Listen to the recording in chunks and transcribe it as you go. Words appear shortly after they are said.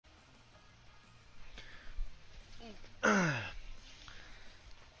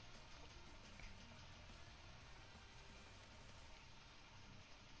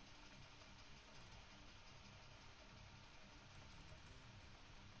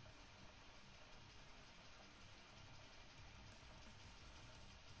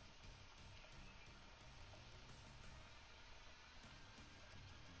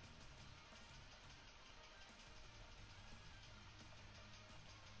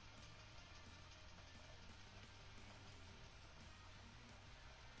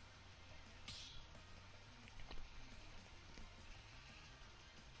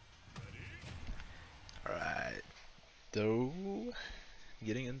So,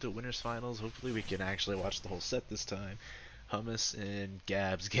 getting into winners finals. Hopefully, we can actually watch the whole set this time. Hummus and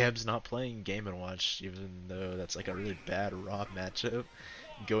Gabs. Gabs not playing Game and Watch, even though that's like a really bad Rob matchup.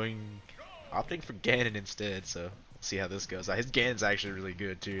 Going, opting for Ganon instead. So we'll see how this goes. His Ganon's actually really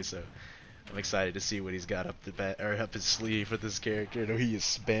good too. So I'm excited to see what he's got up the bat or up his sleeve for this character. I know he is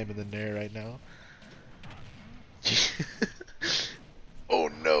spamming the Nair right now. Oh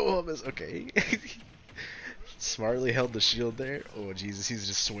no, Hummus. Okay. Smartly held the shield there. Oh Jesus, he's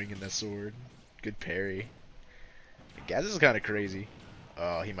just swinging that sword. Good parry. Gaz is kind of crazy.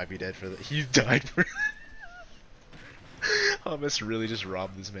 Oh, he might be dead for that. He died for. Hummus really just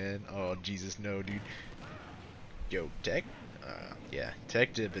robbed this man. Oh Jesus, no, dude. Yo, tech. Yeah,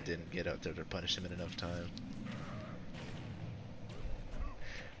 tech did, but didn't get up there to punish him in enough time.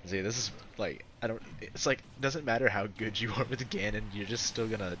 See, this is like I don't. It's like doesn't matter how good you are with Ganon, you're just still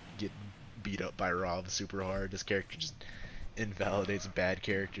gonna get beat up by Rob super hard. This character just invalidates bad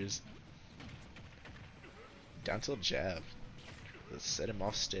characters. Down tilt jab. Let's set him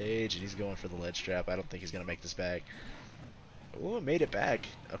off stage, and he's going for the ledge trap. I don't think he's gonna make this back. Oh, made it back.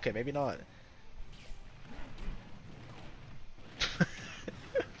 Okay, maybe not.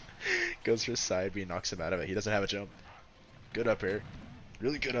 Goes for his side B, knocks him out of it. He doesn't have a jump. Good up air.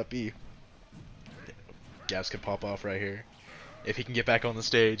 Really good up B. Gabs could pop off right here. If he can get back on the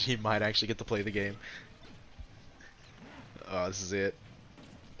stage, he might actually get to play the game. Oh, this is it.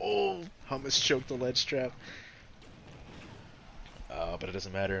 Oh, Hummus choked the ledge trap. But it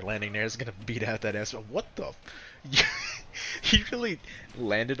doesn't matter. Landing there is gonna beat out that ass. What the? He really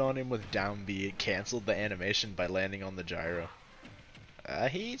landed on him with down B. It canceled the animation by landing on the gyro.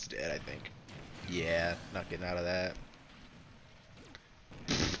 He's dead, I think. Yeah, not getting out of that.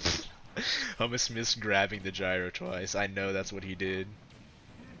 Hummus missed grabbing the gyro twice. I know that's what he did.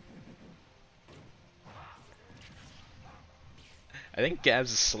 I think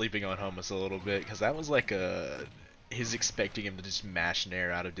Gabs is sleeping on Hummus a little bit because that was like he's expecting him to just mash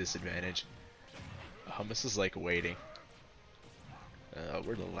Nair out of disadvantage. Hummus is like waiting.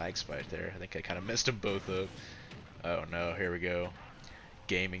 Where'd the lag spike there? I think I kind of messed them both up. Oh no, here we go.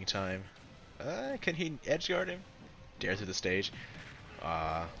 Gaming time. Can he edge guard him? Dare through the stage.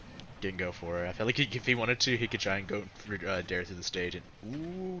 Didn't go for it. I feel like if he wanted to, he could try and go for dare through the stage. And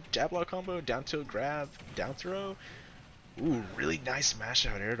ooh, jab lock combo, down tilt grab, down throw. Ooh, really nice smash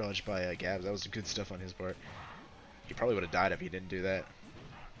out air dodge by Gabs. That was good stuff on his part. He probably would have died if he didn't do that.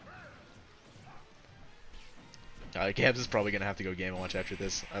 Gabs is probably gonna have to go Game and Watch after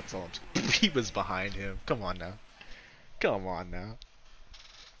this. That's all. He was behind him. Come on now. Come on now.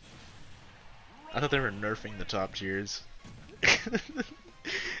 I thought they were nerfing the top tiers.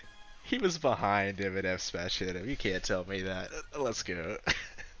 He was behind him and F smash hit him. You can't tell me that. Let's go.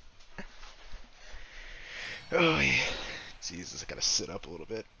 Oh yeah. Jesus, I gotta sit up a little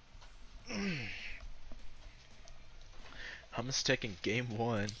bit. Hummus taking game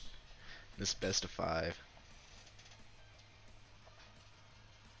 1. This best of 5.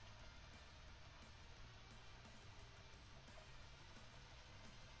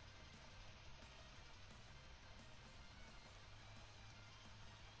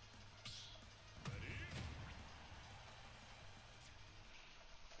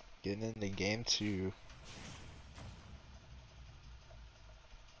 Getting into game 2.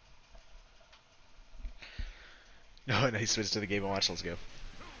 Oh, and he switched to the Game and Watch. Let's go.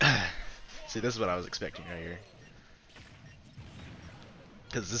 See, this is what I was expecting right here.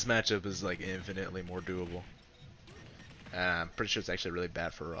 Because this matchup is like infinitely more doable. I'm pretty sure it's actually really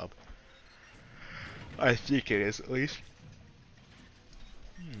bad for Rob. I think it is, at least.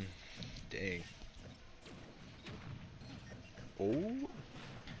 Dang. Oh.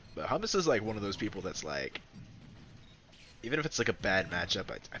 But Hummus is like one of those people that's like, even if it's like a bad matchup,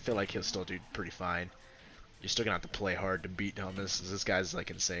 I feel like he'll still do pretty fine. You're still gonna have to play hard to beat Hummus. This guy's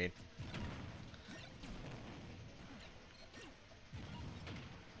like insane.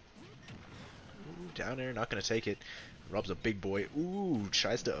 Ooh, down there, not gonna take it. Rob's a big boy. Ooh,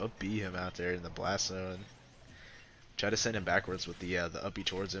 tries to up B him out there in the blast zone. Try to send him backwards with the up B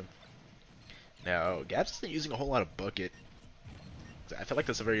towards him. Now, Gabs isn't using a whole lot of bucket. I feel like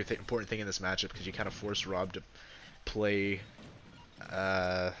that's a very important thing in this matchup because you kind of force Rob to play,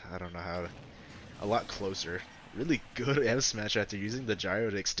 I don't know how, a lot closer. Really good F smash after using the gyro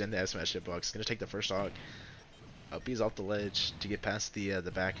to extend the F smash hitbox. Gonna take the first hog. Up B's off the ledge to get past the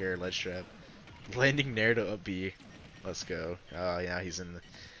back air ledge trap. Landing Nair to up B. Let's go. Oh yeah, he's in the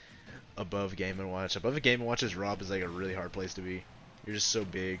above Game and Watch. Above a Game and Watch's Rob is like a really hard place to be. You're just so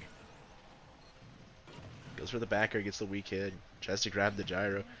big. Goes for the back air, gets the weak hit. Tries to grab the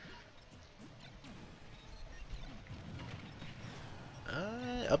gyro.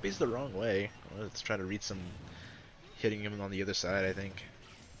 uppy's the wrong way. Let's try to read some hitting him on the other side, I think.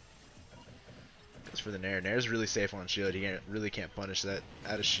 Goes for the Nair. Nair's really safe on shield. He really can't punish that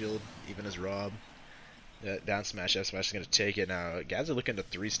out of shield, even as Rob. Down smash, F smash is going to take it now. Gabs are looking to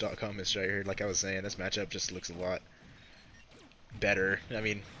 3-stock Hummus right here. Like I was saying, this matchup just looks a lot better. I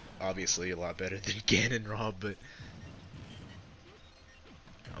mean, obviously a lot better than Gan and Rob, but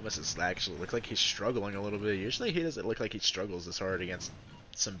Hummus is actually look like he's struggling a little bit. Usually he doesn't look like he struggles this hard against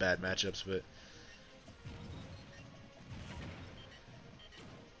some bad matchups, but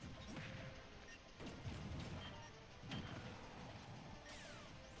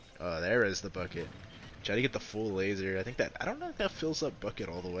oh, there is the bucket. Try to get the full laser. I don't know if that fills up bucket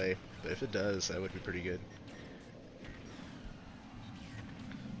all the way, but if it does, that would be pretty good.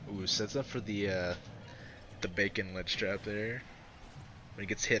 Ooh, sets up for the bacon ledge trap there. When he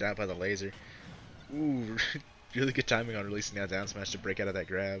gets hit out by the laser. Ooh, really good timing on releasing that down smash to break out of that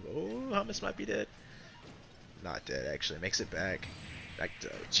grab. Oh, Hummus might be dead. Not dead, actually. Makes it back. Back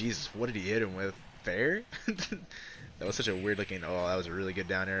to, Jesus, what did he hit him with? Fair? That was such a weird looking, oh, that was a really good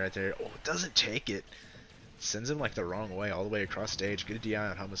down air right there. Oh, it doesn't take it. Sends him like the wrong way, all the way across stage. Good DI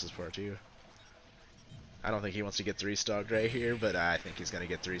on Hummus's part too. I don't think he wants to get 3-stocked right here, but I think he's going to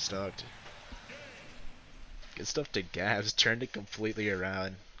get 3-stocked. Good stuff to Gabs. Turned it completely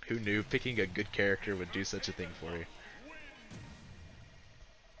around. Who knew picking a good character would do such a thing for you?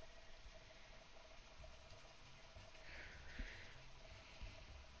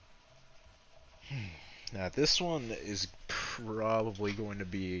 Now this one is probably going to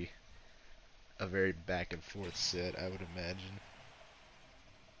be a very back and forth set, I would imagine.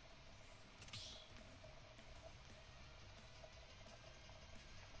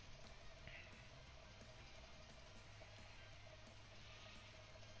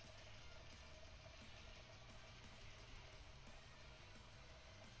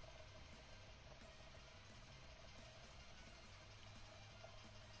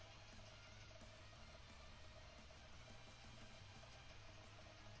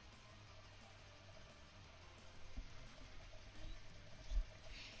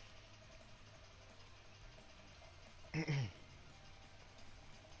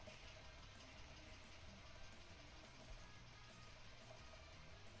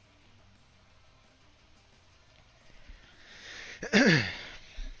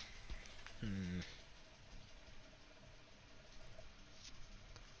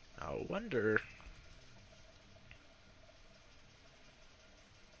 I wonder.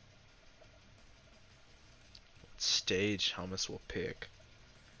 What stage Hummus will pick.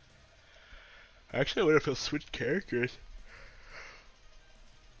 Actually, I wonder if he'll switch characters.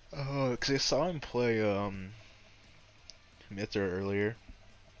 Oh, because I saw him play Mithra earlier.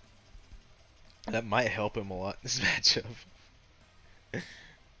 That might help him a lot in this matchup.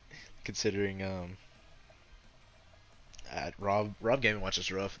 Considering Rob Game & Watch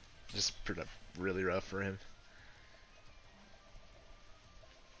is rough. Just really rough for him.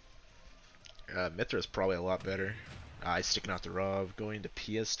 Mithra is probably a lot better. He's sticking out the Rob. Going to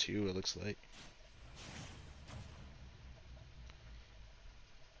PS2, it looks like.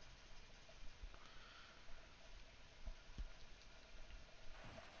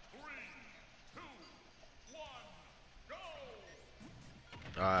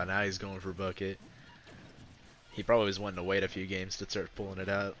 Now he's going for bucket. He probably was wanting to wait a few games to start pulling it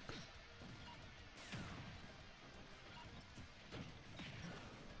out.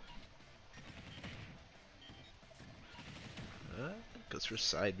 Goes for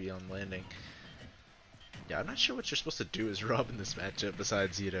side B on landing. Yeah, I'm not sure what you're supposed to do as Rob in this matchup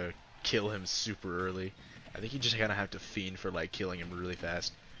besides, you know, kill him super early. I think you just kind of have to fiend for, like, killing him really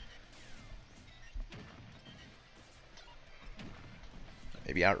fast.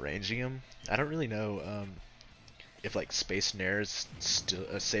 Maybe outranging him? I don't really know if, like, Space Nair is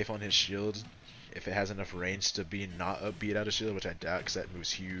still safe on his shield. If it has enough range to be not upbeat out of shield, which I doubt because that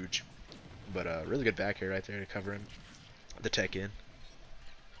move's huge. But really good back air right there to cover him. The tech in.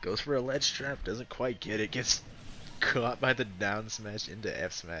 Goes for a ledge trap, doesn't quite get it, gets caught by the down smash into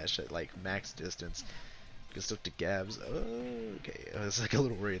F smash at like max distance. Good stuff to Gabs. Oh, okay, I was like a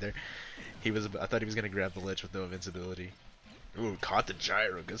little worried there. I thought he was gonna grab the ledge with no invincibility. Ooh, caught the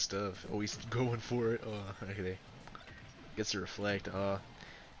gyro, good stuff. Oh, he's going for it. Oh, okay. Gets to reflect. Oh,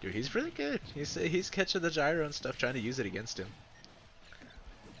 dude, he's really good. He's catching the gyro and stuff, trying to use it against him.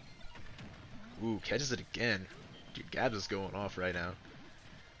 Ooh, catches it again. Dude, Gabs is going off right now.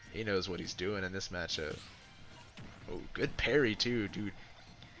 He knows what he's doing in this matchup. Oh, good parry too, dude.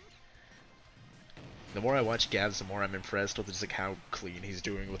 The more I watch Gabs, the more I'm impressed with just like how clean he's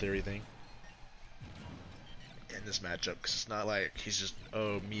doing with everything. in this matchup, because it's not like he's just,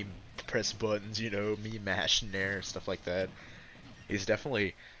 oh, me press buttons, you know, me mash nair, stuff like that. He's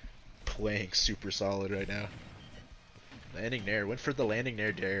definitely playing super solid right now. Landing nair, went for the landing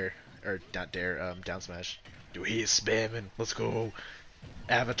nair dare, or not dare, down smash. Dude, he is spamming, let's go.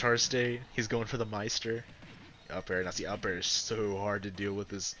 Avatar state, he's going for the Meister. Up air, now see, up air is so hard to deal with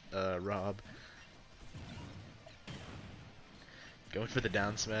this Rob. Going for the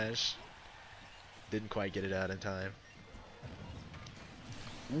down smash. Didn't quite get it out in time.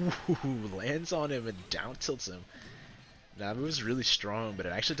 Ooh, lands on him and down tilts him. Now, that move's really strong, but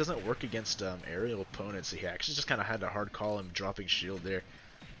it actually doesn't work against aerial opponents. So he actually just kind of had to hard call him dropping shield there.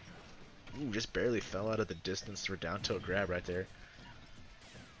 Ooh, just barely fell out of the distance for down tilt grab right there.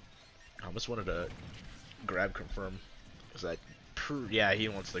 I almost wanted to grab confirm. Was that? Yeah, he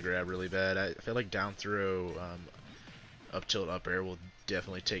wants the grab really bad. I feel like down throw, up tilt up air will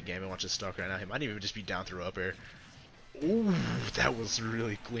definitely take game and watch his stock right now. He might even just be down throw up air. Ooh, that was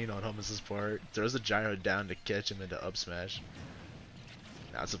really clean on Hummus's part. Throws the gyro down to catch him into up smash.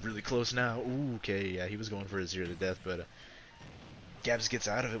 Now it's really close now. Ooh, okay, yeah, he was going for a 0 to death, but Gabs gets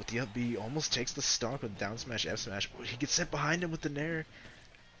out of it with the up B. Almost takes the stock with down smash, F smash. Ooh, he gets set behind him with the nair.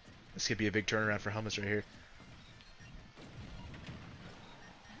 This could be a big turnaround for Hummus right here.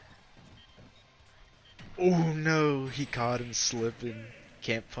 Oh no, he caught him slipping.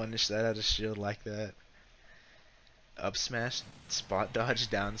 Can't punish that out of shield like that. Up smash, spot dodge,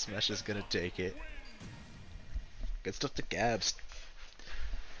 down smash is gonna take it. Good stuff to Gabs.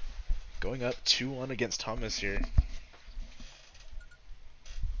 Going up 2-1 against Hummus here.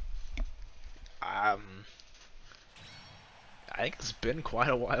 I think it's been quite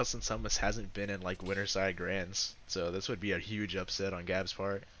a while since Hummus hasn't been in like Winterside Grands, so this would be a huge upset on Gabs'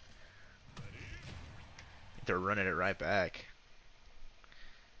 part. They're running it right back.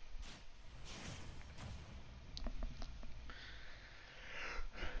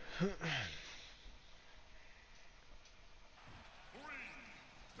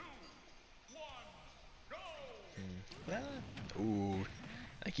 Ooh,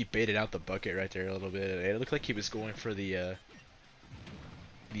 I think he baited out the bucket right there a little bit. It looked like he was going for the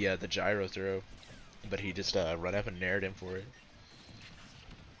gyro throw, but he just run up and nared him for it.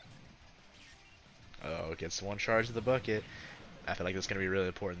 Oh, gets one charge of the bucket. I feel like that's gonna be really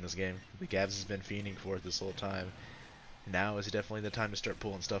important in this game. The Gabs has been fiending for it this whole time. Now is definitely the time to start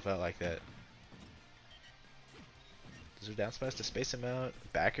pulling stuff out like that. Does there down smash to space him out?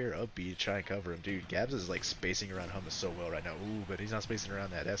 Backer, up B to try and cover him. Dude, Gabs is like spacing around Hummus so well right now. Ooh, but he's not spacing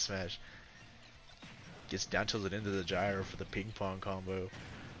around that F smash. Gets down tilted into the gyro for the ping pong combo.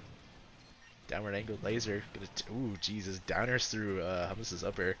 Downward angle laser. Ooh, Jesus. Downers through Hummus's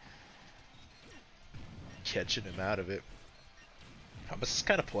up air. Catching him out of it. Hummus is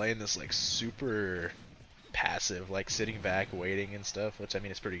kind of playing this like super passive, like sitting back, waiting and stuff, which I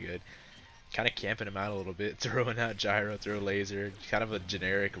mean is pretty good. Kind of camping him out a little bit, throwing out gyro, throw laser, kind of a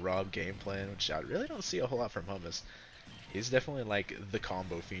generic Rob game plan, which I really don't see a whole lot from Hummus. He's definitely like the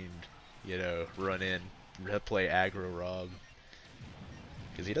combo fiend, you know, run in, play aggro Rob.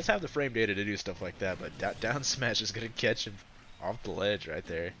 Because he does have the frame data to do stuff like that, but down smash is going to catch him off the ledge right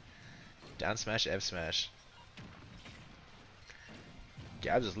there. Down smash, F smash.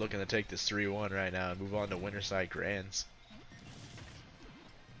 Gabs is looking to take this 3-1 right now and move on to Winterside Grands.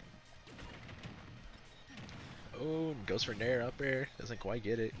 Oh, goes for nair up air. Doesn't quite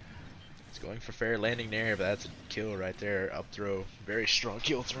get it. He's going for fair landing nair, but that's a kill right there. Up throw. Very strong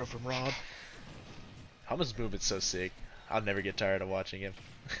kill throw from Rob. Hummus' movement's so sick. I'll never get tired of watching him.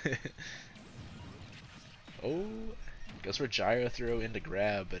 Oh, goes for gyro throw into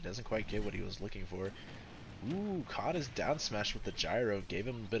grab, but doesn't quite get what he was looking for. Ooh, caught his down smash with the gyro. Gave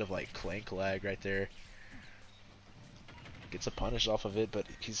him a bit of like clank lag right there. Gets a punish off of it, but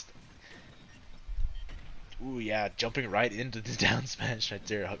he's... Ooh, yeah, jumping right into the down smash right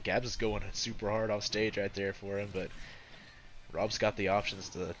there. Gabs is going super hard off stage right there for him, but Rob's got the options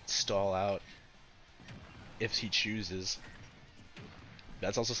to stall out if he chooses.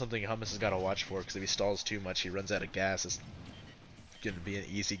 That's also something Hummus has got to watch for, because if he stalls too much, he runs out of gas. It's going to be an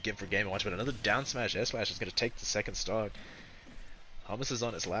easy get for game and watch, but another down smash, S smash is going to take the second stock. Hummus is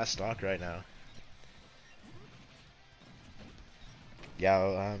on his last stock right now.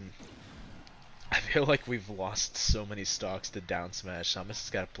 Yeah, I feel like we've lost so many stocks to down smash. Hummus has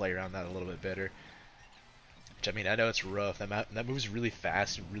got to play around that a little bit better. Which, I mean, I know it's rough. That move's really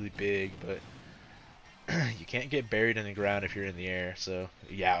fast and really big, but you can't get buried in the ground if you're in the air. So,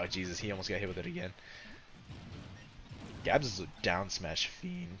 yeah, oh, Jesus, he almost got hit with it again. Gabs is a down smash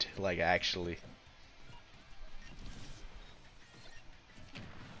fiend, like, actually.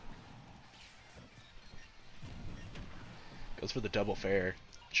 Goes for the double fair.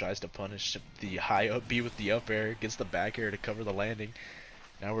 Tries to punish the high up B with the up air. Gets the back air to cover the landing.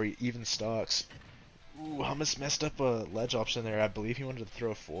 Now we're even stocks. Ooh, Hummus messed up a ledge option there. I believe he wanted to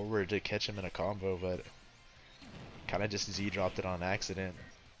throw forward to catch him in a combo, but kind of just Z-dropped it on accident.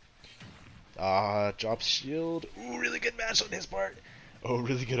 Drops shield. Ooh, really good match on his part. Oh,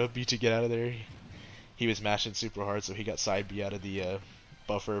 really good up B to get out of there. He was mashing super hard, so he got side B out of the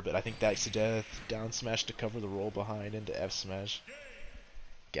buffer, but I think that's death. Down smash to cover the roll behind into F smash.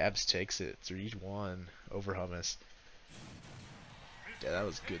 Gabs takes it 3-1 over Hummus. Yeah, that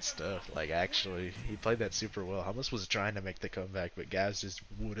was good stuff. Like, actually, he played that super well. Hummus was trying to make the comeback, but Gabs just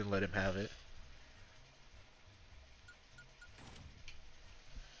wouldn't let him have it.